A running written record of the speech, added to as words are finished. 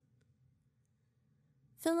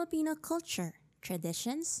Filipino culture,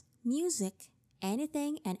 traditions, music,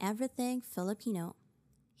 anything and everything Filipino.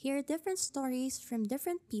 Hear different stories from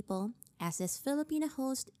different people as this Filipino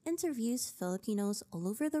host interviews Filipinos all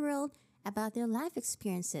over the world about their life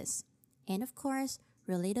experiences and, of course,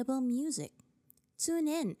 relatable music. Tune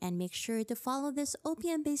in and make sure to follow this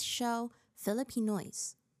OPM based show,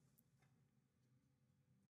 Filipinois.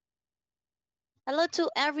 Hello to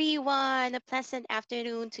everyone. A pleasant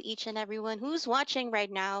afternoon to each and everyone who's watching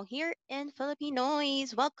right now here in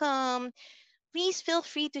Filipinois. Welcome. Please feel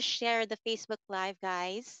free to share the Facebook Live,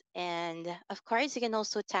 guys. And of course, you can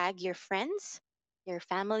also tag your friends, your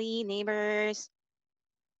family, neighbors.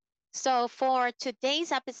 So for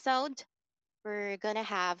today's episode, we're going to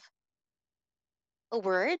have a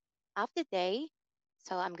word of the day.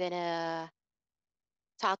 So I'm going to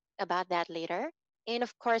talk about that later. And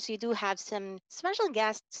of course, we do have some special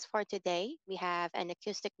guests for today. We have an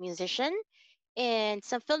acoustic musician and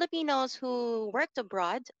some Filipinos who worked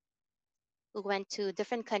abroad, who went to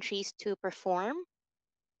different countries to perform.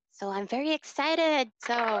 So I'm very excited.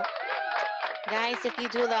 So, guys, if you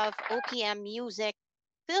do love OPM music,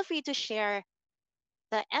 feel free to share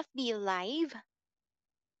the FB Live.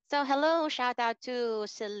 So, hello, shout out to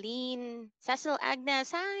Celine, Cecil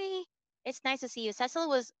Agnes. Hi, it's nice to see you. Cecil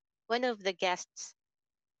was one of the guests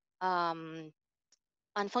um,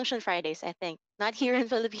 on Function Fridays, I think, not here in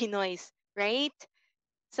Filipinois, right?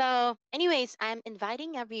 So, anyways, I'm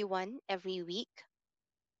inviting everyone every week.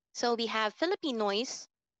 So, we have Filipinois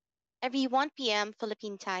every 1 p.m.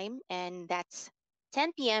 Philippine time, and that's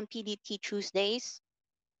 10 p.m. PDT Tuesdays.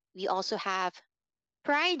 We also have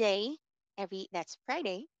Friday, that's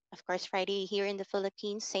Friday, of course, Friday here in the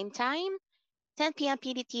Philippines, same time, 10 p.m.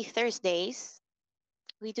 PDT Thursdays.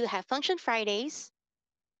 We do have Function Fridays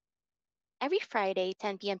every Friday,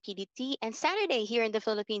 10 p.m. PDT, and Saturday here in the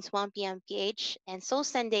Philippines, 1 p.m. PH, and Soul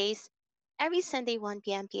Sundays every Sunday, 1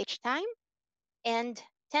 p.m. PH time, and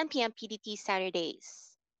 10 p.m. PDT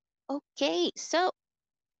Saturdays. Okay, so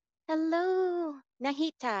hello,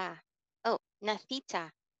 Nahita. Oh, Nathita.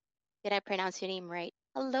 Did I pronounce your name right?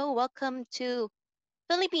 Hello, welcome to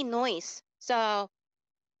Philippine Noise. So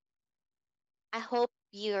I hope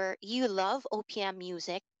you love OPM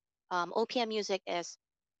music. OPM music is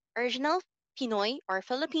original Pinoy or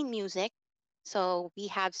Philippine music. So we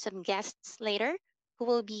have some guests later who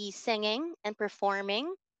will be singing and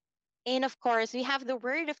performing. And of course, we have the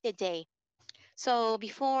word of the day. So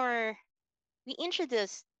before we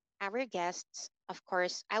introduce our guests, of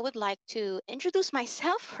course, I would like to introduce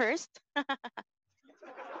myself first.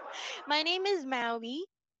 My name is Maui,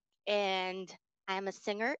 and I'm a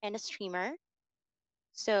singer and a streamer.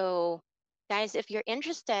 So, guys, if you're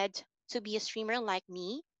interested to be a streamer like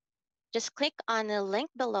me, just click on the link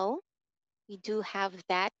below. We do have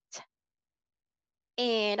that.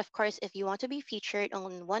 And of course, if you want to be featured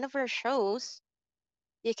on one of our shows,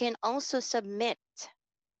 you can also submit.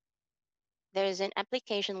 There's an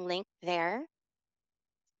application link there.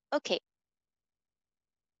 Okay.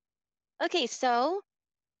 Okay, so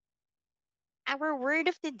our word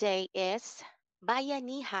of the day is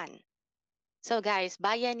Bayanihan. So guys,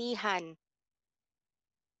 Bayanihan.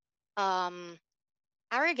 Um,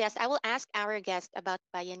 our guest, I will ask our guest about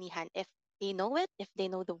Bayanihan if they know it, if they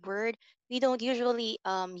know the word. We don't usually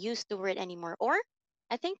use the word anymore, or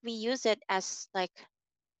I think we use it as like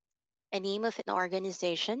a name of an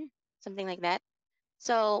organization, something like that.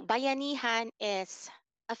 So Bayanihan is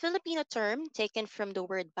a Filipino term taken from the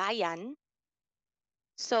word bayan.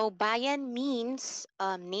 So bayan means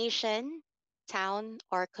nation, town,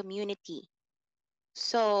 or community.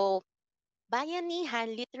 So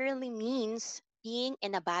bayanihan literally means being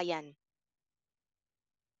in a bayan.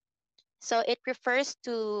 So it refers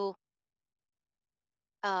to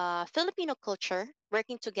Filipino culture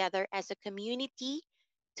working together as a community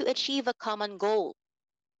to achieve a common goal.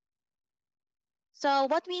 So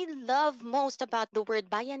what we love most about the word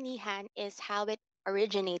bayanihan is how it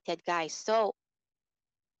originated, guys. So,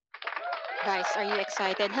 guys, are you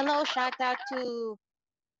excited? Hello, shout out to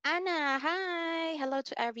Anna. Hi. Hello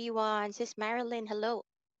to everyone. Sis Marilyn. Hello.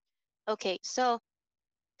 Okay, so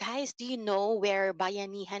guys, do you know where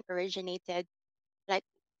bayanihan originated? Like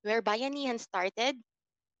where bayanihan started?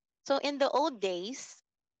 So in the old days,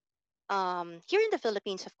 here in the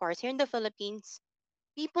Philippines, of course, here in the Philippines,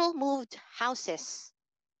 people moved houses.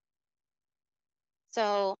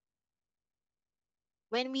 So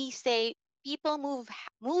when we say people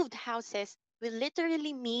moved houses, we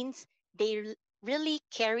literally means they really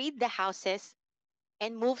carried the houses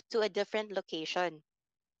and moved to a different location.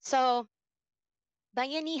 So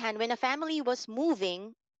bayanihan, when a family was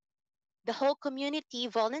moving, the whole community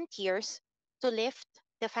volunteers to lift.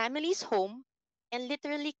 the family's home and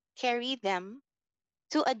literally carry them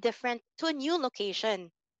to a new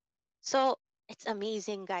location. So it's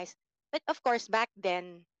amazing, guys. But of course, back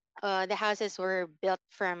then, the houses were built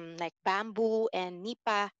from like bamboo and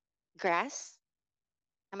nipa grass.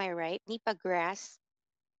 Am I right? Nipa grass.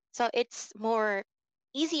 So it's more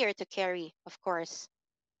easier to carry, of course.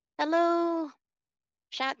 Hello.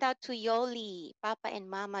 Shout out to Yoli, Papa and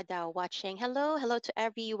Mama daw watching. Hello, hello to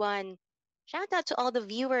everyone. Shout out to all the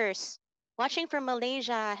viewers watching from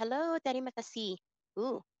Malaysia. Hello, terima kasih.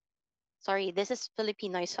 Ooh, sorry, this is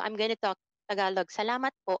Filipino, so I'm gonna talk Tagalog.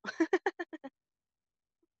 Salamat po.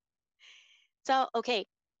 So, okay,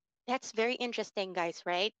 that's very interesting, guys,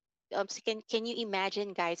 right? So can you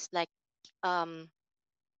imagine, guys, like um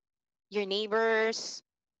your neighbors,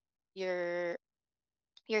 your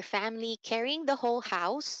your family carrying the whole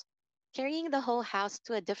house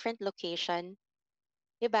to a different location,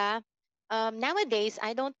 'di ba? Nowadays,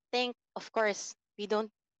 I don't think, of course, we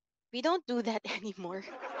don't do that anymore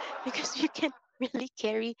because you can't really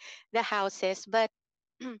carry the houses, but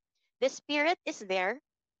the spirit is there.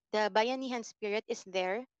 The Bayanihan spirit is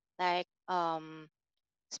there, like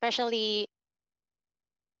especially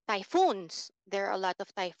typhoons. There are a lot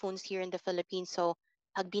of typhoons here in the Philippines. So,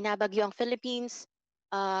 pag binabagyo ang Philippines,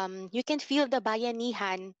 you can feel the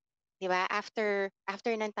bayanihan, di ba? After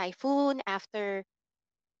ng typhoon, after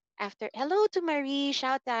hello to Marie,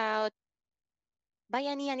 shout out.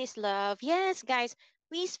 Bayanihan is love. Yes, guys,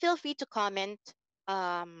 please feel free to comment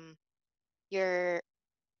um your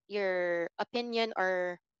opinion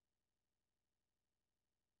or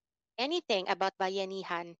anything about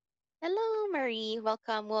Bayanihan. Hello, Marie.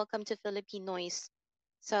 Welcome, welcome to Filipinois.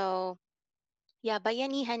 So, yeah,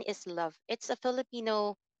 Bayanihan is love. It's a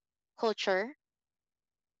Filipino culture.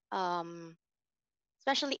 Um,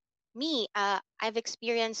 Especially me, I've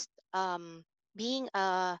experienced being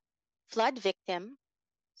a flood victim.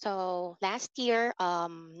 So last year,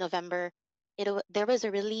 November, there was a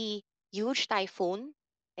really huge typhoon.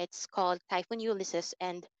 It's called Typhoon Ulysses,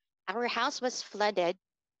 and our house was flooded.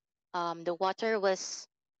 The water was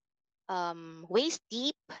waist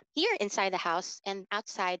deep here inside the house, and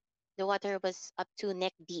outside the water was up to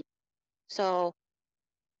neck deep. So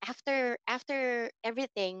after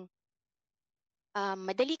everything,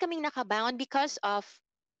 madali kaming nakabangon because of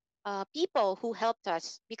people who helped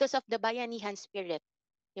us because of the bayanihan spirit,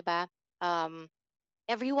 'di ba? Um,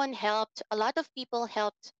 Everyone helped. A lot of people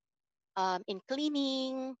helped in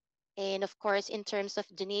cleaning, and of course in terms of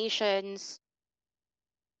donations.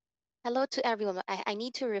 Hello to everyone. I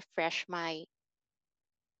need to refresh my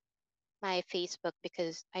Facebook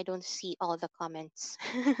because I don't see all the comments.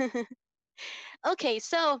 Okay,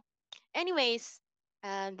 so anyways,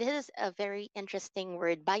 this is a very interesting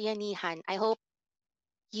word, bayanihan. I hope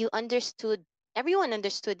you understood, everyone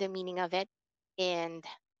understood the meaning of it. And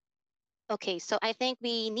okay, so I think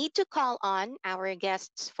we need to call on our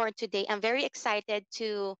guests for today. I'm very excited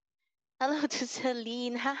to, hello to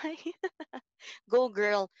Celine. Hi. Go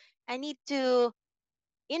girl. I need to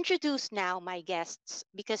introduce now my guests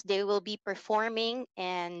because they will be performing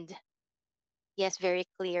and yes, very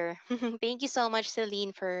clear. Thank you so much,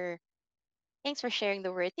 Celine, for thanks for sharing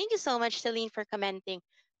the word. Thank you so much, Celine, for commenting.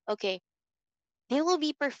 Okay, they will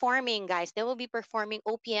be performing, guys. They will be performing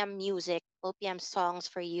OPM music, OPM songs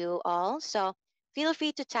for you all. So feel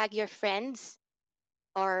free to tag your friends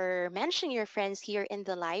or mention your friends here in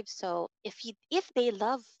the live. So if they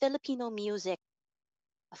love Filipino music,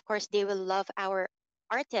 of course they will love our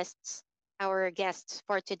artists, our guests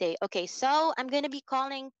for today. Okay, so I'm gonna be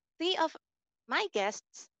calling three of my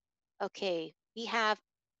guests. Okay, we have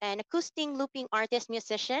an acoustic looping artist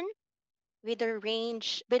musician with a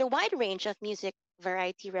wide range of music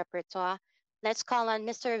variety repertoire. Let's call on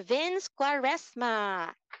Mr. Vince Quaresma.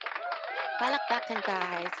 Palakpakan,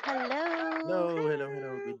 guys. Hello. Hello, hello,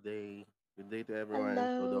 hello. Hi. Good day. Good day to everyone. To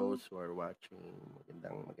Hello. those who are watching,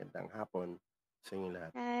 magandang hapon sa inyo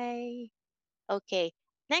lahat. Hi. Okay.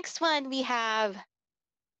 Next one we have,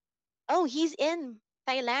 oh, he's in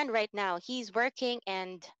Thailand right now. He's working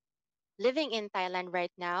and living in Thailand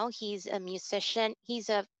right now. He's a musician. He's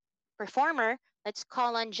a performer. Let's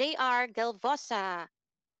call on JR Galvosa.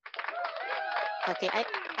 Okay,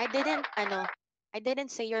 I didn't I didn't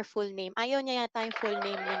say your full name. Ayaw niya yata yung full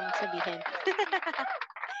name niyang sabihin.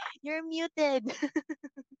 You're muted.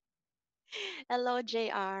 Hello,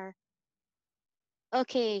 JR.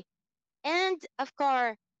 Okay. And of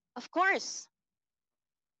course,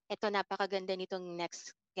 ito napakaganda nitong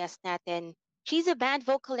next guest natin. She's a band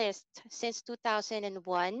vocalist since 2001.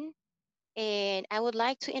 And I would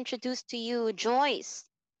like to introduce to you Joyce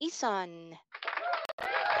Ison.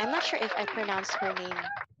 I'm not sure if I pronounced her name,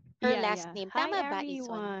 her Yeah, last yeah. name. Hi, Tama ba, Ison?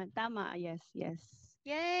 everyone. Tama. Yes, yes.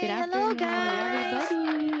 Good Yay! Hello, afternoon, guys!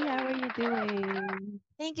 everybody. How are you doing?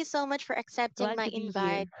 Thank you so much for accepting Glad my to be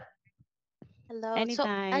invite. here. Hello. So,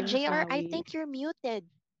 Anytime, Miss JR, I Maui. think you're muted.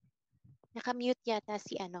 Nakamute yata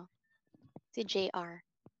si ano, si JR.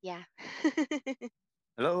 Yeah.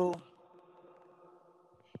 Hello?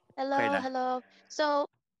 Okay Hello, na? hello. So,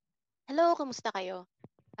 hello, kumusta kayo?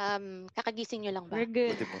 Kakagising nyo lang We're ba?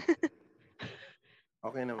 good. Buti po.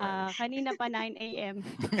 Okay naman. Kanina pa 9 a.m.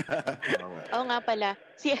 Oo nga. Oo nga pala.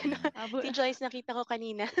 Si ano, Ah, si Joyce nakita ko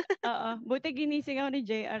kanina. Oo. Buti ginising ako ni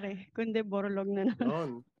JR eh. Kundi borolog na naman.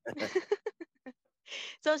 Yun.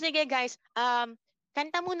 So sige guys,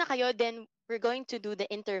 kanta muna kayo then we're going to do the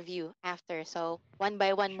interview after. So one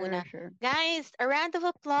by one Sure, muna. sure. Guys, a round of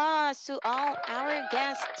applause to all our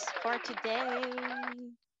guests for today.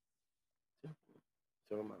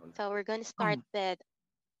 So, mauna. So we're going to start with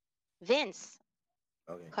Vince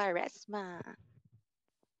Okay. Quaresma.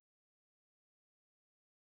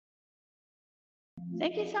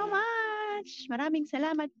 Thank you so much. Maraming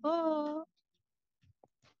salamat po.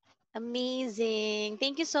 Amazing.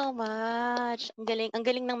 Thank you so much. Ang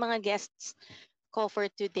galing ng mga guests ko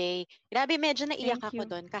for today. Grabe, medyo naiyak Thank ako you.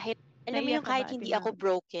 doon. Kahit, alam mo Naiyak yung ka kahit ba, Ate hindi ako Maui?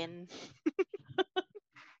 broken.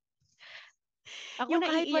 Ako Yung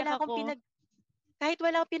naiiyak ako. kahit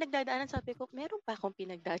wala akong pinagdadaanan, sabi ko, meron pa akong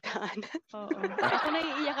pinagdadaanan. Oo. Ako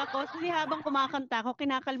naiiyak ako kasi habang kumakanta ako,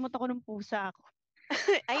 kinakalmot ako ng pusa ako.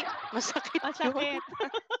 Ay, masakit yun. Masakit.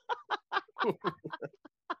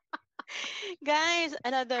 Guys,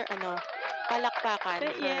 another, palakpakan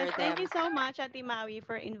Yes, for thank you them. so much, Ate Maui,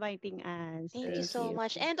 for inviting us. Thank you Thank Yes. so you.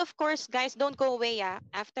 much. And of course, guys, don't go away, ah.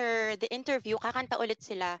 After the interview, kakanta ulit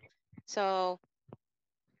sila. So,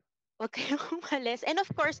 wag kayong umalis. And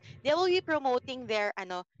of course, they will be promoting their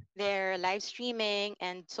live streaming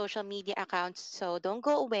and social media accounts. So, don't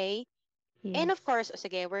go away. And Yes. of course,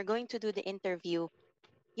 sige, we're going to do the interview.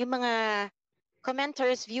 Yung mga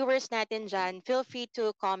commenters, viewers natin dyan, feel free to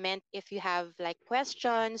comment if you have like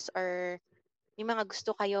questions or may mga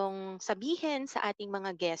gusto kayong sabihin sa ating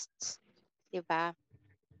mga guests. 'Di ba?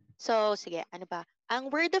 So, sige, ano ba? Ang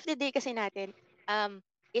word of the day kasi natin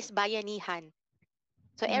is bayanihan.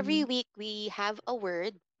 So, every Mm. week we have a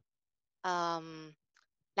word. Um,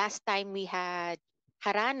 Last time we had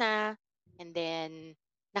harana and then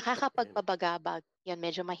Yan. nakakapagpabagabag. Yun,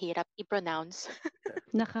 medyo mahirap i-pronounce.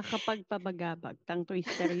 Nakakapagpabagabag. Tang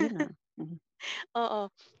twister yun ah. Mhm. Oo.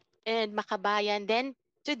 And makabayan. Then,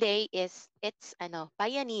 today it's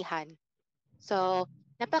bayanihan. So,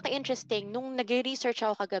 napaka-interesting. Nung nag-research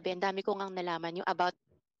ako kagabi, ang dami ko ngang nalaman yung about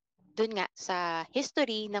dun nga sa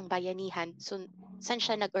history ng bayanihan. So, saan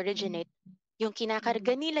siya nag-originate? Yung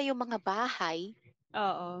kinakarga Mm. nila yung mga bahay,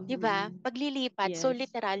 Oo. 'di ba? Mm. Paglilipat, so Yes.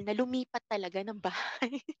 literal na lumipat talaga ng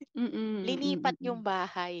bahay. Mm, mm, Linipat mm, mm. yung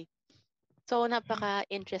bahay. So,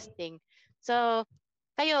 napaka-interesting. So,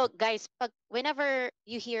 kayo guys, whenever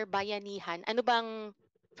you hear bayanihan, ano bang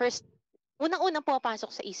first unang-unang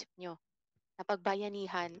pumapasok sa isip nyo? Na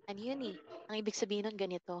pagbayanihan, ano yun eh? Ang ibig sabihin nun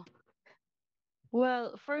ganito.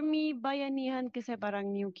 Well, for me, bayanihan kasi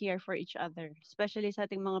parang new care for each other. Especially sa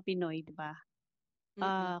ating mga Pinoy, di ba?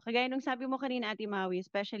 Mm-mm. Kagaya nung sabi mo kanina, Ate Maui,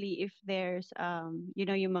 especially if there's,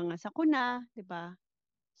 yung mga sakuna, di ba?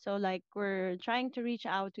 So like we're trying to reach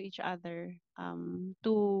out to each other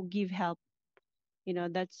to give help.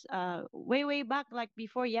 That's way back like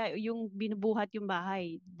before, yeah, yung binubuhat yung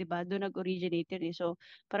bahay, 'di ba? Doon nag-originate yun eh. So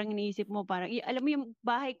parang iniisip mo parang alam mo yung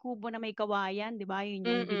bahay kubo na may kawayan, 'di ba? Yun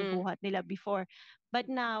yung Mm-mm. binubuhat nila before. But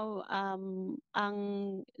now ang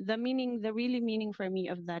the really meaning for me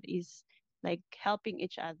of that is like helping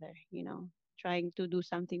each other, trying to do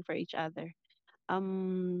something for each other.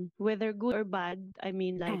 Whether good or bad, I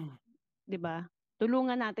mean like 'di ba?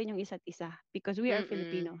 Tulungan natin yung isa't isa because we are Mm-mm.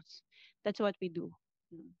 Filipinos. That's what we do.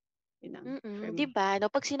 Mm. Yun ang for Mm-mm. 'Di me. ba?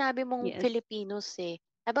 No, pag sinabi mong Yes. Filipinos eh.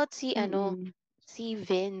 About Mm. si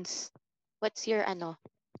Vince. What's your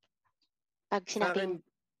pag Sa akin, sinabing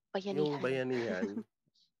yung bayanihan? bayanihan,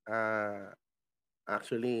 ah,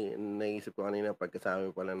 actually, naisip ko kanina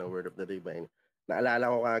pagkasabi pala ng word of the day ba,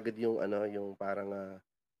 naalala ko kaagad yung yung parang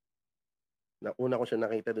una ko siya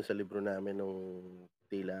nakita doon sa libro namin nung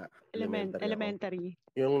tila elementary ako. Elementary.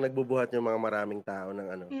 Yung nagbubuhat yung mga maraming tao ng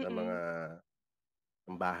mga Mm-mm.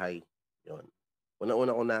 ng bahay. Yun.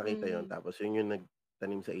 Una-una ko nakita yon, Mm. tapos yun yung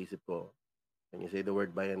nagtanim sa isip ko. When you say the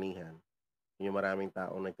word bayanihan, yung maraming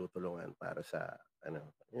taong nagtutulungan para sa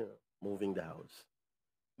moving the house.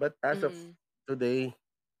 But as of Mm. today,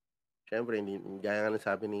 syempre hindi gaya nga ng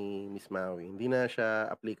sabi ni Miss Maui, hindi na siya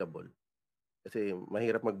applicable. Kasi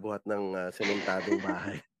mahirap magbuhat ng sementadong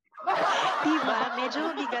bahay. Diba? Medyo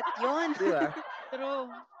mabigat yun. Di ba? True.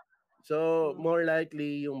 So, Mm. more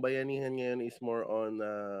likely, yung bayanihan ngayon is more on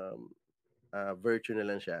virtue na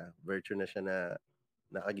lang siya. Virtue na siya na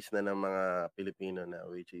nakagis na ng mga Pilipino na,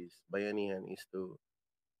 which is bayanihan is to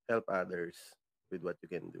help others with what you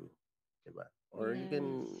can do. Diba? Or you Yes,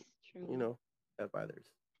 can, you true. know, help others.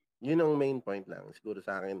 Yun ang main point lang. Siguro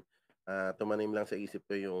sa akin, tumanim lang sa isip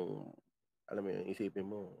ko yung, alam mo yun, isipin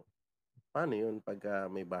mo, paano yun pagka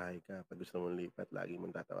may bahay ka, pag gusto mong lipat, lagi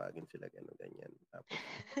mong tatawagin sila, gano'n, ganyan. Tapos,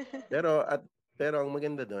 pero, pero ang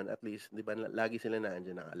maganda doon, at least, di ba, lagi sila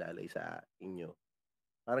nandiyan nakalalay sa inyo.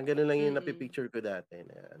 Parang gano'n lang yung Mm-mm. napipicture ko dati.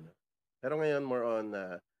 Na, ano. Pero ngayon, more on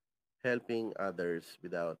helping others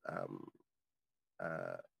without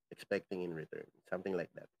uh, expecting in return. Something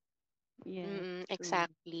like that. Yes, Mm, true.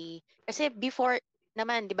 exactly. Kasi before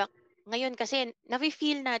naman, 'di ba? Ngayon kasi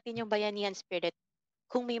nafi-feel natin yung bayanihan spirit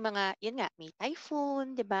kung may mga, yun nga, may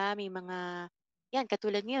typhoon, 'di ba? May mga yan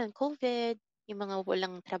katulad ngayon, COVID, yung mga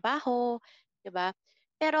walang trabaho, 'di ba?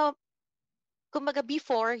 Pero kumbaga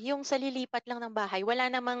before, yung sa lilipat lang ng bahay, wala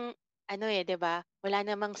namang ano 'di ba? Wala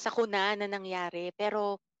namang sakuna na nangyari,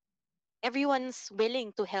 pero everyone's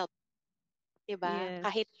willing to help, 'di ba? Yes,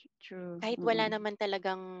 Kahit true. kahit wala Mm. naman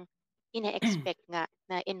talagang ine-expect nga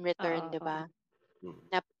na in return, 'di Oo. ba? Hmm.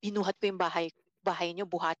 Na binuhat ko yung bahay niyo,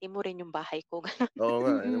 buhatin mo rin yung bahay ko. Oo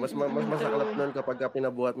nga. Mas masaklap True. nun kapag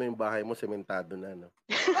pinabuhat mo yung bahay mo, sementado na, no?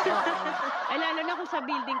 Oo. Ay lalo na kung sa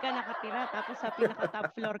building ka nakatira tapos sa pinaka-top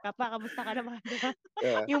floor ka pa, kamusta ka naman, 'di ba?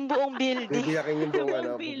 Yeah. Yung buong building. Bibiyakin yung Yung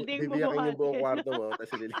buong, buong building bibiyakin yung buong bubuhatin. kwarto mo,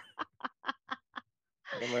 tapos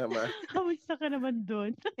para Kamusta ka naman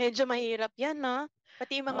dun? Medyo mahirap yan, no?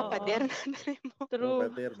 Pati yung mga Oo, pader na dali mo. yung true.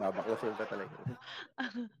 pader, babaklasin ka talaga.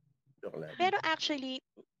 Joke lang. Pero actually,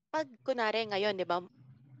 pag kunwari ngayon, di ba,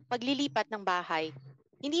 paglilipat ng bahay,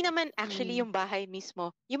 hindi naman actually Mm. yung bahay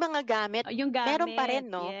mismo. Yung mga gamit, Yung meron pa rin,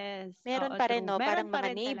 gamit, no? yes. Meron Oo, pa rin, true. no? Meron Parang pa mga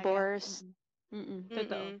rin talaga. neighbors.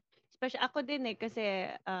 Totoo. Mm-mm. Especially ako din kasi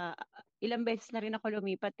ilang beses na rin ako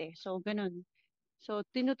lumipat eh. So, ganun. So,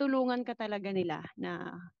 tinutulungan ka talaga nila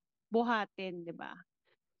na buhatin, 'di ba?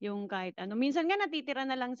 Yung kahit ano. Minsan nga natitira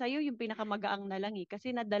na lang sa'yo yung pinakamagaang na lang eh.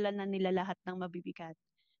 Kasi nadala na nila lahat ng mabibigat.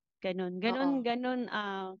 Ganun. Oo. Ganun, ganun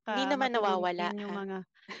Hindi ka naman nawawala, matulungin yung ha? mga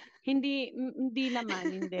hindi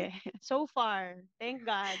naman, hindi. So far, thank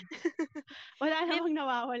God. Wala Di- namang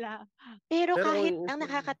nawawala. Pero Pero kung kahit, yung ang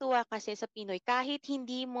nakakatuwa kasi sa Pinoy, kahit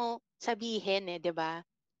hindi mo sabihin, di ba?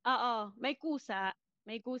 Oo, may kusa.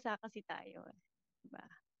 May kusa kasi tayo, eh, 'di ba?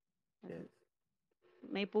 yes.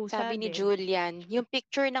 May pusa Sabi ni din. Julian, yung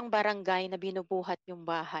picture ng barangay na binubuhat yung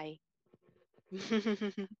bahay.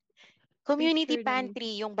 Community Picture ng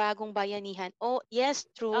pantry, yung bagong bayanihan. Oh, yes,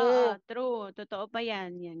 oo, true. true. Totoo pa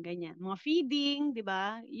yan. Yan, ganyan. Mga feeding, di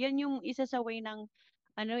ba? Yan yung isa sa way ng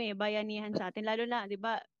bayanihan sa atin. Lalo na, di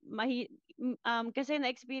ba, kasi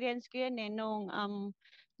na-experience ko yan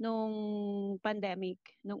nung pandemic,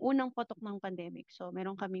 nung unang putok ng pandemic. So,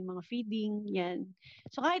 meron kaming mga feeding, yan.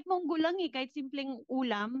 So, kahit munggo lang kahit simpleng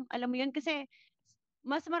ulam, alam mo yun, kasi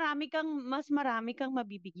mas marami kang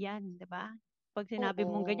mabibigyan, 'di ba? Pag sinabi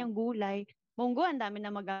mong Oo. ganyang gulay, munggo ang dami na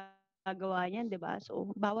magagawa niyan, 'di ba? So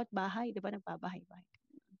bawat bahay, 'di ba, nagbabahay-bahay.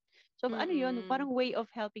 So ano 'yun, Mm-mm. parang way of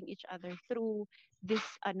helping each other through this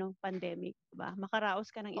pandemic, 'di ba? Makaraos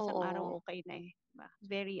ka ng isang araw, Oo. okay na 'di ba?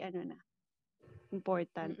 Very na,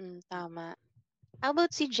 important. Mm-mm, tama. How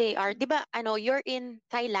about si JR? Di ba, you're in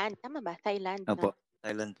Thailand. Tama ba? Thailand, Opo, no?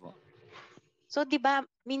 Thailand po. So, di ba,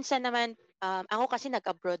 minsan naman, ako kasi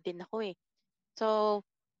nag-abroad din ako eh. So,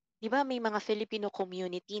 di ba, may mga Filipino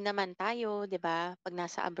community naman tayo, di ba, pag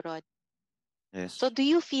nasa abroad. So, Yes. do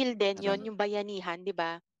you feel din yon Meron. yung bayanihan, di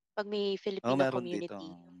ba? Pag may Oh, Filipino meron dito.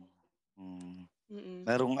 community. Mm, Mm-mm.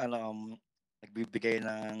 merong nagbibigay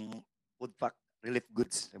ng food pack relief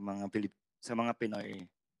goods sa mga Pinoy.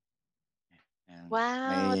 Ayan. Wow,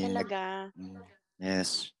 May talaga.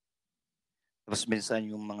 yes. Tapos minsan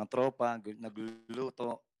yung mga tropa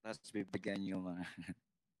nagluluto, tapos bibigyan yung mga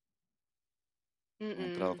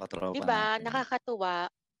Mm. 'Di tropa-tropa ba, natin, nakakatuwa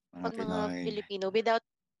mga pag mga Pinoy. Filipino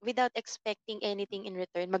without expecting anything in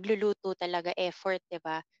return, magluluto talaga, effort, 'di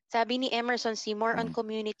ba? Sabi ni Emerson C, more on Mm.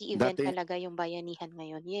 community event Dati, talaga yung bayanihan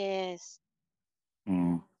ngayon. Yes.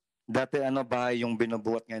 mm, dati bahay yung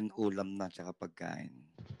binubuhat, ngayon ulam na tsaka pagkain.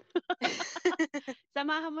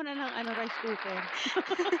 Samahan mo na ng rice cooker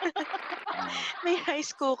Mm. May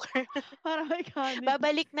rice cooker. para may kanin.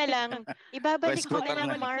 Babalik na lang. Rice Ibabalik mo na cooker lang,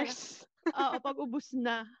 na. Babalik na lang. Mars. Oo, pag ubos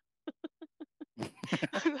na.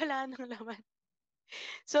 Pag wala nang laman.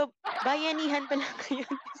 So, bayanihan pala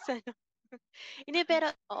ngayon is Hindi, pero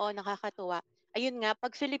oo, nakakatuwa. Ayun nga,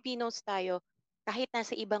 pag Filipinos tayo, kahit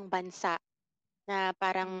nasa ibang bansa na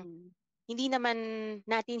parang Mm. hindi naman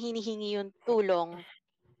natin hinihingi yung tulong,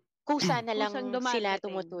 kusa na Kusang lang sila dumadating.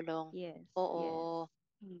 tumutulong. Yes, yes. Oo.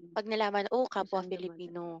 Mm. 'Pag nalaman, oh, kapwa Kusang dumadating.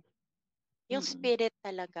 Filipino. Yung Mm. spirit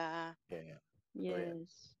talaga. Yeah. So, yeah.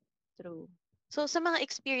 Yes. True. So, sa mga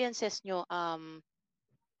experiences nyo,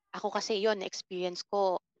 ako kasi yon experience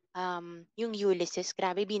ko, yung Ulysses,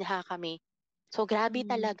 grabe, binaha kami. So, grabe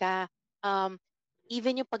Mm. talaga. Um,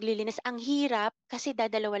 even yung paglilinis, ang hirap kasi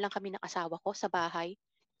dadalawa lang kami ng asawa ko sa bahay.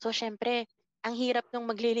 So, syempre, ang hirap nung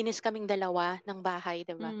maglilinis kaming dalawa ng bahay,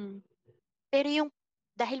 'di ba? Mm. Pero yung,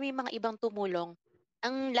 dahil may mga ibang tumulong,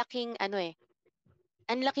 ang laking, ano eh,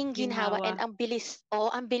 ang laking ginhawa and Ginhawa.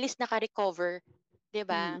 ang bilis naka-recover, 'di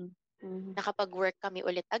ba? Mm. Mm. Nakapag-work kami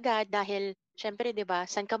ulit agad dahil syempre 'di ba,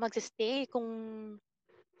 saan ka magse-stay kung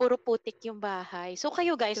puro putik yung bahay. So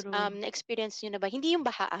kayo guys, True. na-experience niyo na ba hindi yung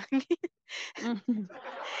bahaan? Mm.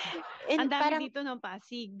 Ang And dami parang dito ng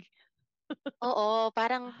Pasig. oo,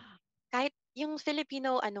 parang kahit yung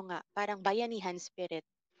Filipino ano nga, parang bayanihan spirit.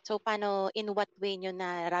 So paano, in what way niyo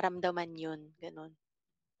nararamdaman yun, gano'n? Sino?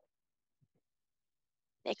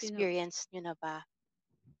 Na-experience niyo na ba?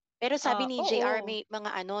 Pero sabi ni JR Oo. may mga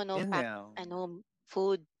ano 'no, Yan pack nga. ano,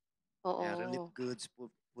 food. Yeah, relief Oo. goods,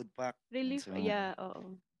 food pack. And Relief, so, yeah,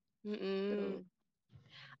 oo. Mm. True.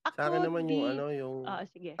 Sa akin Ako naman yung di ano, yung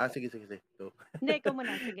sige. sige, sige, sige. Go. Hindi, ikaw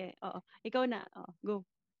muna. Sige. Oo. Ikaw na. Oo. Go.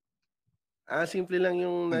 Simple lang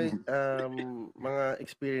yung mga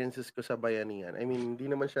experiences ko sa bayanihan. I mean, hindi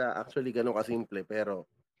naman siya actually gano'n kasimple, pero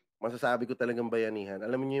masasabi ko talagang bayanihan.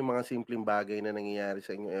 Alam niyo yung mga simpleng bagay na nangyayari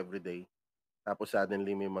sa inyo everyday, tapos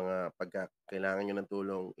suddenly may mga pagka kailangan niyo ng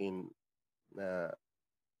tulong na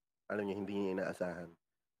alam niyo hindi niyo inaasahan,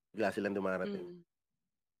 bigla silang dumarating. Mm.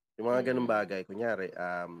 Yung mga gano'ng Mm. bagay, kunyari,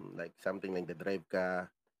 like something like nagda-drive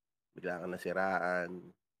ka, bigla kang nasiraan,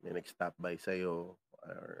 may nag-stop by sa'yo,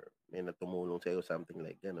 or may tumulong sa'yo, something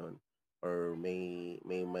like gano'n. Or may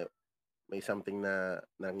something na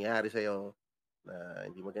nangyari sa'yo na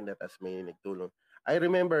hindi maganda, tas may nagtulong. I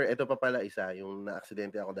remember, ito pa pala isa, yung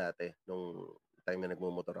na-aksidente ako dati nung time na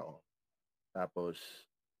nagmumotor ako. Tapos,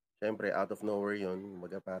 syempre, out of nowhere yun.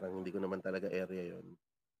 Kumbaga parang hindi ko naman talaga area yun.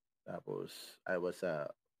 Tapos, I was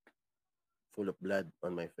full of blood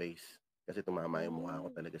on my face kasi tumama yung mukha ko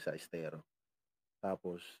Oh. talaga sa estero.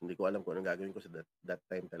 Tapos, hindi ko alam kung anong gagawin ko sa that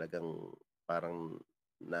time, talagang parang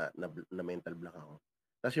na mental block ako.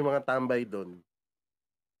 Tapos yung mga tambay doon,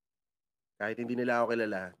 kahit hindi nila ako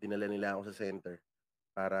kilala, dinala nila ako sa center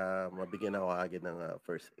para mabigyan ako agad ng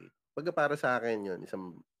first aid. Pagka para sa akin yun,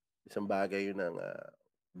 isang bagay yun ng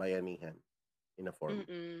bayanihan in a form.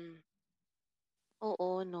 Mm.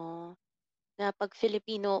 Oo 'no, na 'pag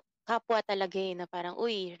Filipino, kapwa talaga, eh, na parang,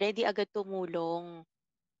 uy, ready agad tumulong.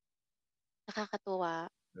 Nakakatuwa.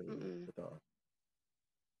 Mm. Totoo.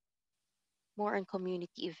 More on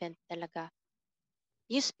community event talaga.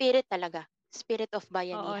 Yung spirit talaga, spirit of Oo,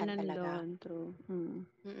 bayanihan talaga. nandun. True. Mm.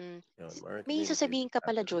 Mm. Yun, more May community sasabihin event ka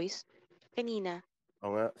pala, actually. Joyce, kanina.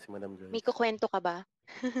 Oo nga, si Madam May Joyce. kukuwento ka ba?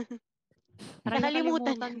 Parang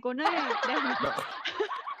Nakalimutan niya. nakalimutan ko na eh. Nako,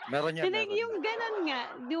 meron yan, Hindi, meron. yung ganun nga,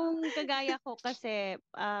 yung kagaya ko kasi,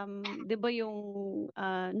 'di ba yung,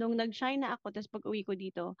 nung nag-China ako tapos pag-uwi ko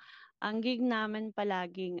dito, ang gig namin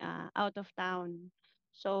palaging, out of town.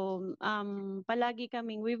 So, palagi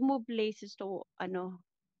kaming we've moved places to ano,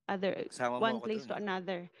 Kasama mo one ako place dun. to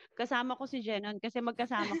another. Kasama ko si Jenon kasi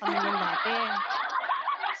magkasama kami nun dati.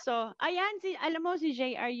 So, ayan, alam mo si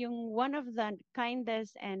JR yung one of the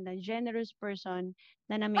kindest and generous person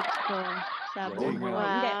na na-meet ko sa Hindi buong nga. buhay.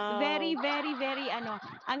 Hindi, very, Wow. very, very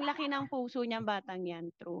ang laki ng puso niyang batang yan,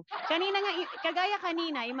 true. Kanina nga, kagaya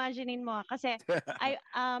kanina, imaginein mo, kasi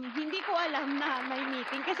hindi ko alam na may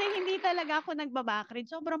meeting kasi hindi talaga ako nagbabakrid.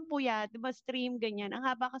 Sobrang puyat, di ba, stream, ganyan. Ang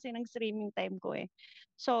haba kasi ng streaming time ko eh.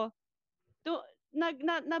 So,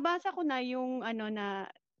 nabasa ko na yung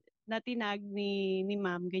na tinag ni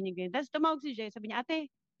ma'am, ganyan, ganyan. Tapos tumawag si Jay, sabi niya, "Ate,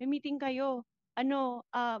 may meeting kayo.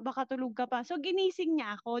 Baka tulog ka pa." So ginising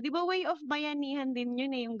niya ako. 'Di ba way of bayanihan din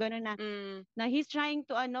 'yun eh, yung gano'n na Mm. he's trying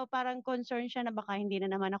to parang concern siya na baka hindi na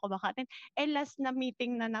naman ako maka-attend. Last na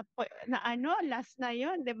meeting na last na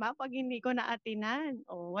 'yun, 'di ba? Pag hindi ko na-attenan,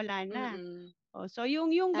 wala na. Mm. So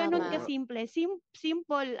yung gano'n oo Tama. nga. kasimple,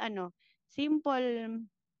 simple simple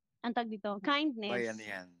ang tawag dito, kindness,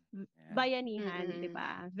 Bayanihan. Yan. bayanihan, 'di Mm.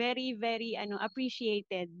 ba? Very, very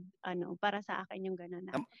appreciated para sa akin yung gano'n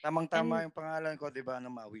na. Tamang-tama And yung pangalan ko, di ba?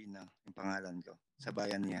 Nung mauwi na yung pangalan ko. Sa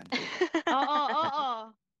Bayanihan. oo, oo.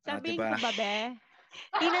 Di Sabihin ba? ko ba, be?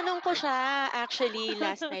 Tinanong ko siya actually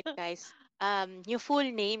last night, guys. yung full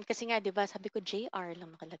name kasi nga 'di ba sabi ko JR lang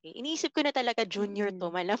nakalagay. Iniisip ko na talaga junior to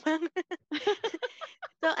Mm. malamang.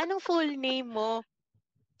 So anong full name mo?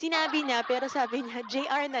 Sinabi niya pero sabi niya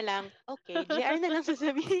JR na lang. Okay, JR na lang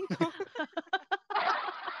sasabihin ko.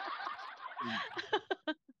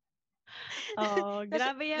 Oo,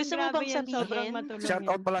 Tas gusto mo grabe bang yan, sobrang sabihin? matulung Shout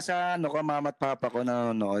out yan. pala sa ano ko, mama at papa ko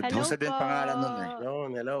na nanonood. Hello Jose din po. pangalan nun eh. Yun,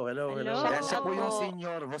 hello, hello, hello. Yan, Shout siya Hello. out po yung po,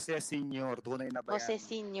 senior, Jose Senior, tunay na Jose bayani.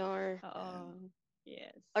 Senior. Oo. Yan.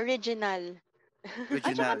 Yes. Original. At saka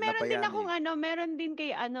Original na meron din bayani. akong meron din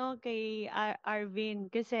kay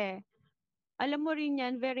Arvin kasi alam mo rin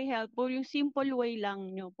yan, very helpful. Yung simple way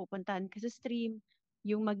lang nyo pupuntahan ka sa stream,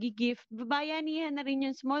 yung magi-gift. Bayanihan na rin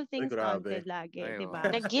yung small Ay, things grabe. counted lagi, Ay, di oo. ba?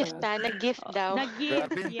 Nag-gift So, nag-gift daw. nag-gift,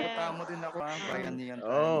 Garvin, punta yes. mo din ako ha, Oo. bayanihan tayo.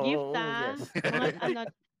 Oo, Gift oo, yes.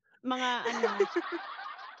 mga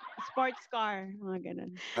sports car, mga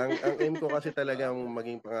ganun. Ang aim ko kasi talagang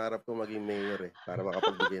maging pangarap ko maging mayor para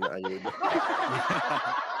makapagbigay ng ayuda.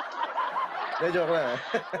 Joke lang.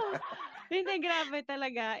 Hindi, grabe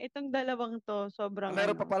talaga. Itong dalawang to, sobrang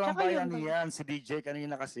Meron pa palang Tsaka yung bayanihan, si DJ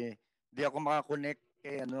kanina kasi, di ako makakonect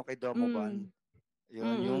kay Domovan.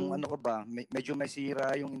 mm, Yung mm. ano ko ba, medyo may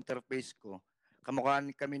sira yung interface ko. Kamukha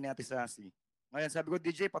kami ni Ate Sassy. Ngayon sabi ko,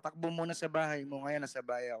 DJ, patakbo muna sa bahay mo. Ngayon nasa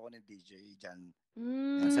bahay ako ni DJ Jan.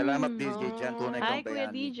 Yan, salamat Mm. DJ Jan, tunay Oh. Hi, kang Kuya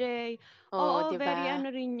bayani. DJ. Oh, Oo, 'di very ba?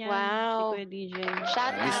 rin yan, si Wow. Kuya DJ.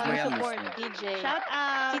 Shout Mismo out Malaking yan, support. mismo. DJ. Shout Si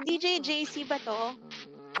out, DJ JC ba to?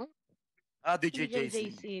 DJ DJ JC.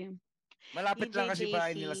 JC. Malapit lang DJ kasi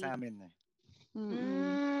bahay nila JC. sa amin eh. Mm.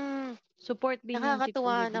 Mm, Support din yan si Kuya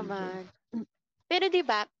nakakatuwa DJ. naman. Pero 'di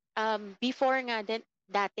ba, before nga din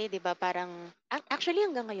dati 'di ba parang actually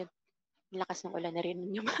hanggang ngayon lakas ng ulan na rin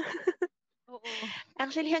yung Oo.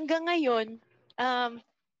 actually hanggang ngayon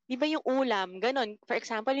 'di ba yung ulam ganon for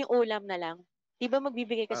example yung ulam na lang 'di ba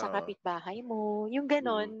magbibigay ka sa Oo. kapitbahay mo yung Mm.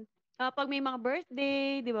 ganon. Kapag may mga birthday,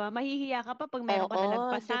 'di ba? Mahihiya ka pa pag meron ka Oo, 'di ba?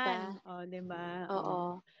 nalagpasan. Oh, 'di ba? Oh. Oo.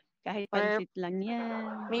 Kahit Or pansit lang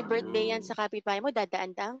 'yan. may birthday yan Mm. sa kapitbahay mo,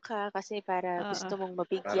 dadaan-daan ka kasi para Oo. gusto mong Parang Gusto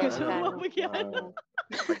mabigyan mo ka ano, nung mabigyan.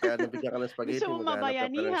 pagka nabigyan ka ng Gusto spaghetti, mo maghahanap ka pa ng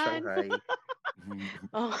mabayanihan. Shanghai.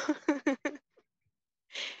 oh.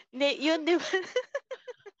 Hindi, yun 'di ba?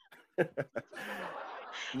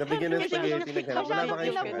 Nabigyan ng Kasi masyadong spaghetti, naghanap. Wala ba masyadong kayong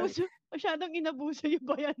joke lang. Shanghai? masyadong inabuso yung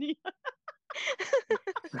bayanihan.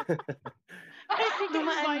 Kahit di ka invited.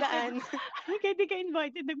 Dumaan-daan. Kahit di ka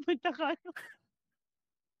invited, nagpunta ka.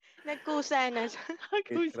 Nagkusa na. Gate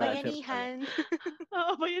Hakusa. crasher pala. Bayanihan.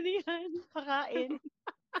 Oo, bayanihan. Pakain.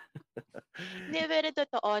 Hindi, pero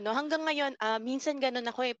totoo, no? Hanggang ngayon, minsan ganun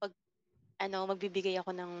ako eh, pag magbibigay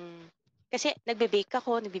ako ng, kasi nagbe-bake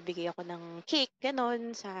ako, nagbibigay ako ng cake,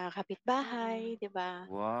 ganun, sa kapitbahay, di ba?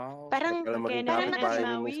 Wow. Sarap Parang, pala maging Kaya na Ate kapitbahay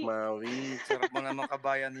ni Miss Maui. Maui. Sarap mo naman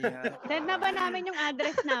kabayanihan. Send na ba namin yung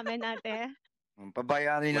address namin, ate?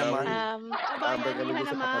 Pabayani naman. Maui, tambay kami Pabayanihan doon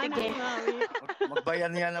sa naman, tapat mo. sige, Ate Maui.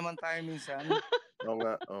 Magbayanihan naman tayo minsan. Oo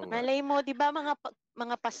nga, oo nga. malay mo, di ba,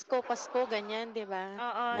 mga Pasko, ganyan, di ba?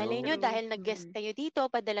 Oo, Malay nyo, Yun. true. dahil nag-guest kayo dito,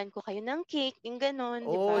 padalan ko kayo ng cake, yung ganun,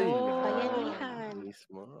 di ba? Oy, Oh, Bayanihan.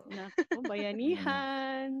 mismo. naku,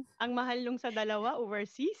 bayanihan. Ang mahal nung sa dalawa,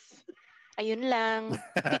 overseas. Ayun lang.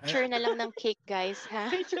 Picture na lang ng cake, guys, ha?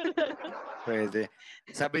 Picture na lang. Pwede.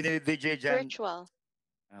 Sabi ni DJ Jan, Virtual.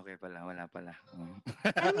 okay pala, wala pala.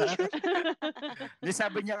 Ano yun? Hindi,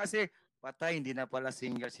 sabi niya kasi, patay, hindi na pala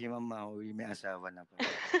single si Mama Maui, may asawa na pala.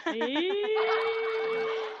 Eh.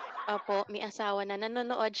 Opo, may asawa na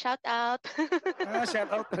nanonood. Shout out. Shout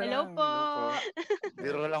out na Hello lang. po. Hello po.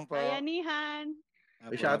 Biro lang po. Bayanihan.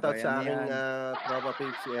 May shoutout sa aking bayanihan. tropa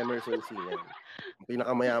Pete, si Emerson C. Yan. Ang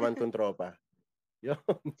pinakamayaman kong tropa. Yun.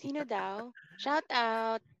 Sino daw? Shout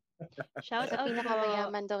out Shout sa out po.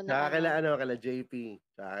 pinakamayaman daw na Tsaka kala JP,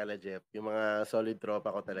 tsaka kala Jeff. Yung mga solid tropa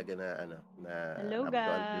ko talaga na Hello, up to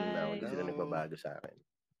until now. Hindi guys. sila Hello. nagbabago sa akin.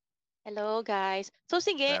 Hello, guys. So,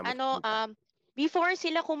 sige, Salamat sa kita. before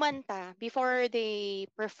sila kumanta, before they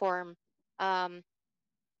perform, ano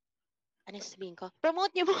sabihin ko?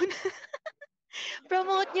 Promote nyo muna.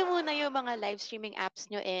 Promote nyo muna yung mga live streaming apps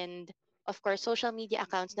nyo and, of course, social media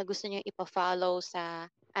accounts na gusto nyo ipa-follow sa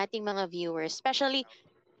ating mga viewers. Especially,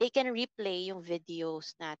 they can replay yung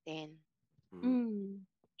videos natin. Mm.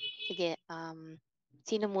 Sige,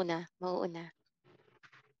 sino muna? Mauuna.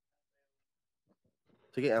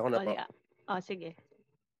 Sige, ako na po. Sige.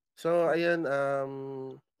 So, ayun,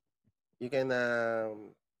 you can,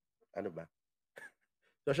 ano ba?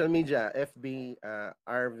 Social media, FB,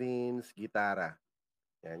 Arvin's Gitara.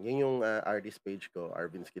 Yan, yun yung artist page ko,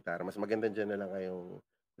 Arvin's Gitara. Mas maganda dyan na lang kayong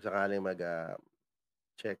kung sakaling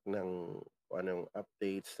mag-check ng kung anong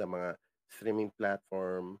updates sa mga streaming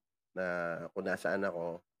platform. na kung nasaan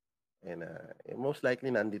ako. And most likely,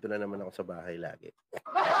 nandito na naman ako sa bahay lagi.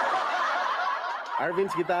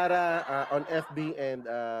 Arvin's Gitara on FB and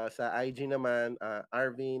sa IG naman,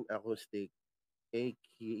 Arvin Acoustic,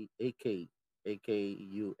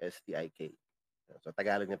 AKUSTIK. So,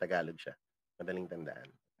 Tagalog na Tagalog siya. Madaling tandaan.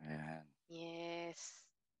 Ayan. Yes.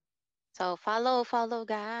 So, follow,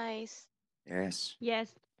 guys. Yes.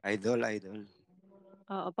 Yes. Idol.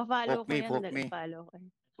 Oo, pa-follow Poke ko me, yan. poke me. Follow ko.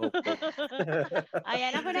 Poke.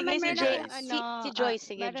 Ayan, ako Sige, naman si meron Jay, akong Guys. si Joyce,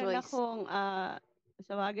 sige, meron Joyce. akong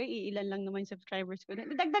sa bagay, iilan lang naman yung subscribers ko.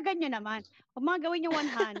 Dagdagan nyo naman. Kung mga gawin yung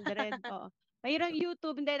 100, oo. Mayroong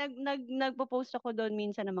YouTube, hindi, nagpo-post ako doon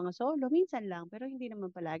minsan ng mga solo, minsan lang, pero hindi naman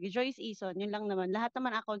palagi. Joyce Eason, yun lang naman. Lahat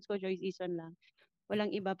naman accounts ko, Joyce Eason lang.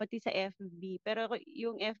 Walang iba, pati sa FB. Pero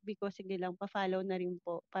yung FB ko, sige lang, pa-follow na rin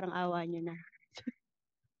po. Parang awa nyo na.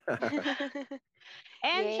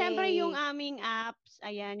 And syempre yung Yay. aming apps,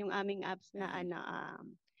 ayan, yung aming apps na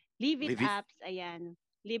Leave It Live it. apps, ayan.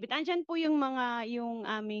 Leave It. Andyan po yung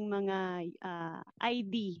aming mga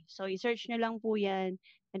ID. So, i-search nyo lang po yan.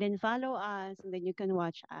 And then follow us. And then you can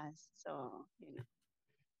watch us. So, you know.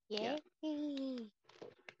 Yay.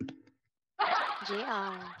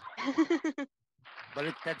 JR.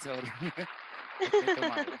 Baliktad, sorry. Ba't may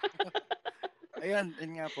tumawa? Ayan,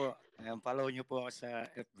 yun nga po. Ayan, follow nyo po ako sa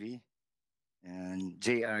FB. Ayan,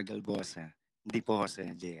 JR Galbosa. Hindi po Jose,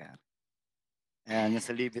 JR. Ayan, yung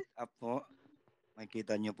sa Live It Up po.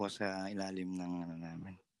 Makikita nyo po sa ilalim ng ano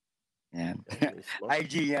namin. Ayan. Mismo.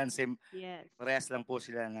 IG yan. Same, Yes. parehas lang po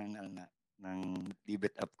sila ng Live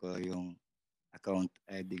It Up ko yung account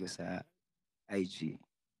ID ko sa IG.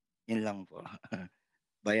 Yun lang po.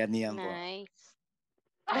 Bayanihan po. Nice.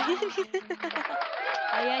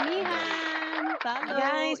 Bayanihan. Follow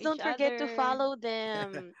Guys, each don't forget to other. follow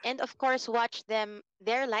them. And of course, watch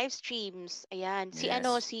their live streams. Ayan.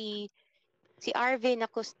 Yes. Si Arvin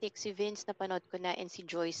Acoustic, si Vince napanood ko na, and si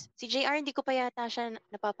Joyce. Si JR, hindi ko pa yata siya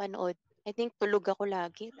napapanood. I think tulog ako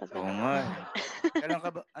lagi pag Oo ano. nga eh. Kailan ka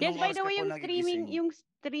ba, Yes, anong by oras the ka way, po nagigising? yung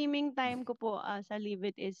streaming time ko po sa Live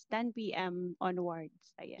It is 10 p.m.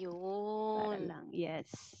 onwards. Ayan. Para Yun. lang. Yes.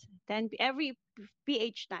 10 every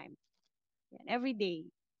PH time. Yan, every day.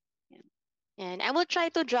 Yan. And I will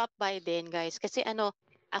try to drop by din, guys. Kasi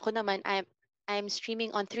ako naman, I'm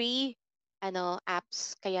streaming on 3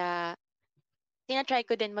 apps. Kaya tinatry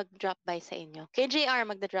ko din mag-drop by sa inyo. Kay JR,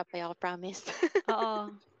 magda-drop by ako, promise.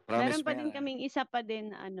 Oo. Promise Meron mo pa yan. din kaming isa pa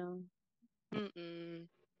din, Mm-mm.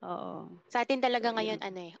 oo. Sa atin talaga So, ngayon,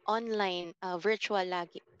 yun. online, virtual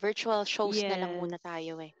lagi. Virtual shows na lang muna Yes.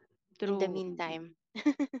 tayo eh. In the True. meantime.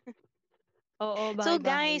 Oo, So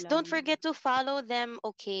bahay-bahay guys, don't lang. forget to follow them,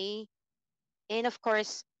 okay? And of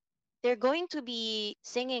course, they're going to be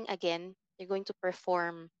singing again. They're going to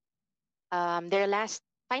perform their last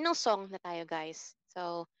final song na tayo, guys.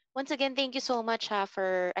 So once again, thank you so much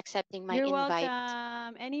for accepting my You're invite. welcome.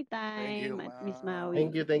 Thank you, Anytime, Miss ma'am. Maui.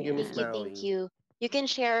 Thank you, Miss Thank you, Yan. thank Maui. you. You can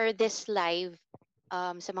share this live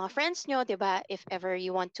sa mga friends nyo, 'di ba? If ever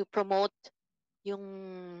you want to promote yung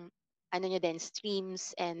nyo din,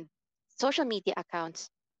 streams and social media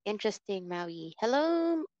accounts. Interesting, Maui.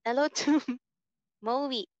 Hello to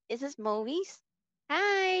Moe. Is this Moe's?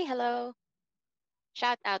 Hi, hello.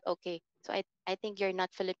 Shout out, okay. So I think you're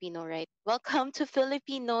not Filipino, right? Welcome to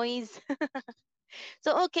Filipinois.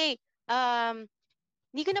 So okay,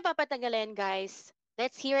 hindi ko na papatagalin, guys.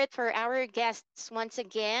 Let's hear it for our guests once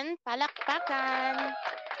again. Palakpakan.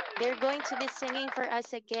 They're going to be singing for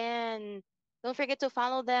us again. Don't forget to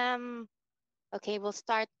follow them. Okay, we'll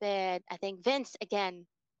start with, I think, Vince again.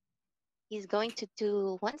 He's going to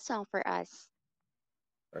do one song for us.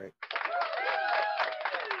 All right.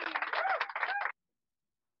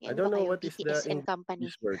 I Yan don't ba know kayo? what is the BTS and Company.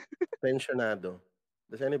 English word. Pensionado.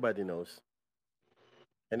 Does anybody knows?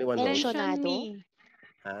 Anyone knows? Tension Pensionado? me.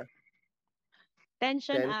 Huh?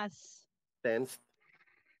 Tension Ten, us. tense,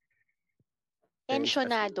 tense as in,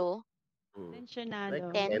 Pensionado? like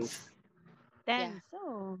Tensionado. tense, Tense? Tense.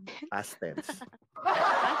 Oh. past tense.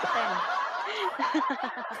 Past tense.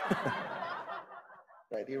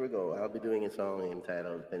 Right, here we go. I'll be doing a song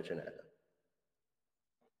entitled Pensionado.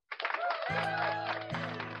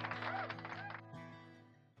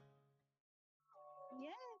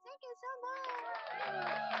 Yes, thank you so much.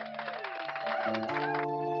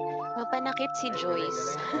 Mapanakit si Galing, Joyce.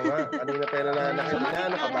 galing. Oo nga, kanina pa yung nanakit. Sumakit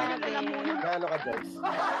Gaano ka nga ba? din yung lalamunan. Gaano ka, Joyce?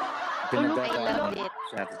 Tulog I tulog. love it.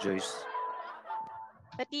 Si Ate Joyce.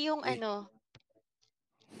 Pati yung Eh,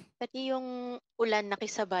 pati yung ulan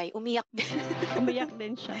nakisabay, umiyak din. Umiyak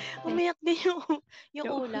din siya. Umiyak din yung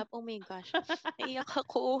Yung- ulap. Oh my gosh. Naiyak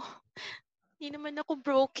ako. Hindi naman ako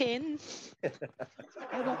broken.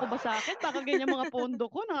 Ewan ko ba sa'kin, baka ganyan mga pondo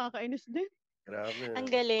ko, nakakainis din. Grabe, Ang Akala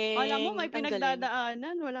mo galing. may Ang galing.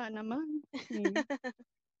 pinagdadaanan, wala naman. Eh.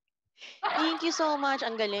 Thank you so much.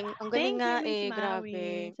 Ang galing. Ang galing Thank you, nga Miss eh. Maui. Grabe.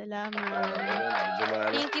 grabe Salamat. yun.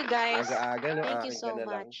 Dumalo. Thank you guys. Aga-aga, no? Thank you Akin ka so na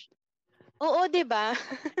lang. much. Oo, 'di ba?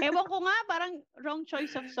 Ewan ko nga, parang wrong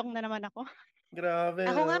choice of song na naman ako. Grabe,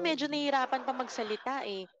 Ako nga no? medyo nahihirapan pa magsalita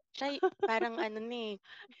eh. Siya parang ano ni,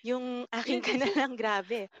 yung aking Yan ka na kasi, lang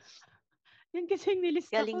grabe. yan kasi yung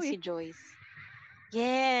nilista Galing ko si eh. Joyce.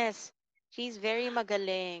 Yes. She's very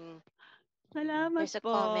magaling. Salamat There's a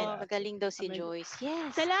po. comment. Magaling daw si Amen. Joyce.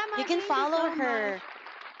 Yes. You Salamat, can thank you follow so much. her.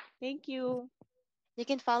 Thank you. You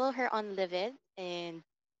can follow her on Livid and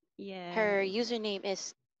her Yes. username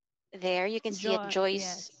is there. You can see it Joy,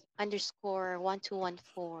 Joyce yes. underscore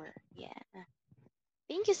 1214. Yeah.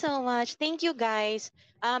 Thank you so much. Thank you guys.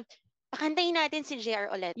 Um, pakantayin natin si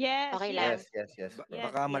JR ulit. Yes, Okay yes. lang? Yes, bro. Yes,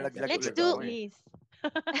 Baka yes. malaglag Let's ulit Definitely. do... ako eh. Please.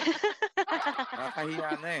 Nakakahiya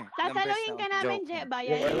na eh. Ilang beses Sasaluhin na ka akong namin, joke. Yung ano,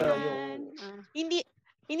 bayanihan. Ah. hindi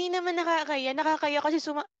hindi naman nakakaya. Nakakaya kasi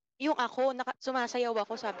yung ako, sumasayaw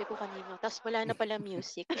ako, sabi ko kanina. Tapos wala na pala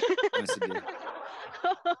music. Oh, sige.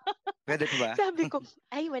 Pwede pa ba? Sabi ko,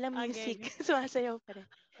 ay, walang Okay, music. okay. Sumasayaw pa rin.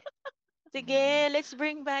 Mm. Sige, let's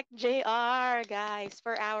bring back JR, guys,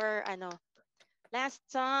 for our, last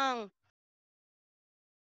song.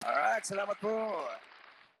 Alright, salamat po.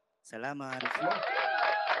 Salamat.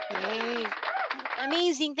 Yay.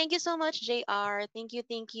 Amazing. Thank you so much, JR. Thank you,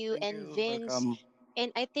 thank you. Thank And you. Vince. Welcome. And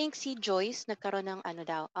I think si Joyce nagkaroon ng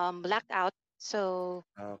blackout. So,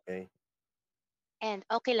 Okay. and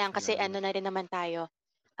okay lang kasi Salamat. na rin naman tayo.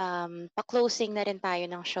 Pa-closing na rin tayo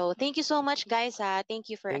ng show. Thank you so much, guys. Thank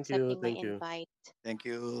you for Thank you, accepting my thank you. invite. Thank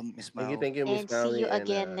you, Miss Thank you, Mau. thank you, Miss And see you Maui, and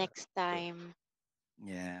again next time.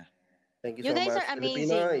 Yeah. thank you You so guys much, are amazing.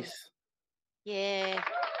 Filipinos. Yeah.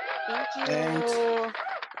 Thank Thanks. you.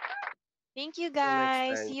 Thank you, Till next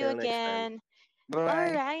guys. time. See you Till next time. again. All Bye-bye.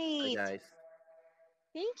 Bye, right. guys.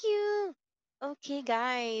 Thank you. Okay,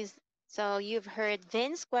 guys. So you've heard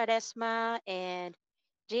Vince Quaresma and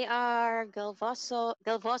JR Galvosa,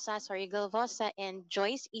 and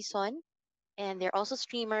Joyce Ison. And they're also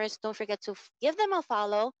streamers. Don't forget to give them a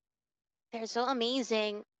follow. They're so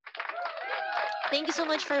amazing. Thank you so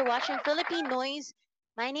much for watching Philippine Noise.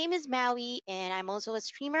 My name is Maui, and I'm also a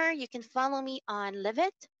streamer. You can follow me on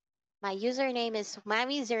Livit. My username is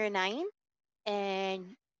Maui09,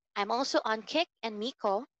 and I'm also on Kick and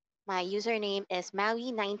Miko. My username is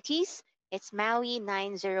Maui90s. It's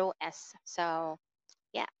Maui90s. So,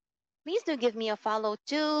 yeah, please do give me a follow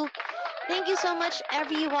too. Thank you so much,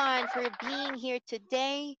 everyone, for being here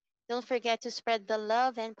today. Don't forget to spread the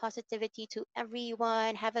love and positivity to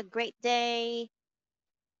everyone. Have a great day.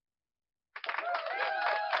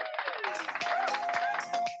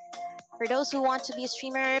 For those who want to be a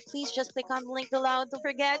streamer, please just click on the link below. Don't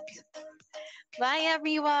forget. Bye,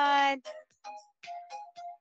 everyone.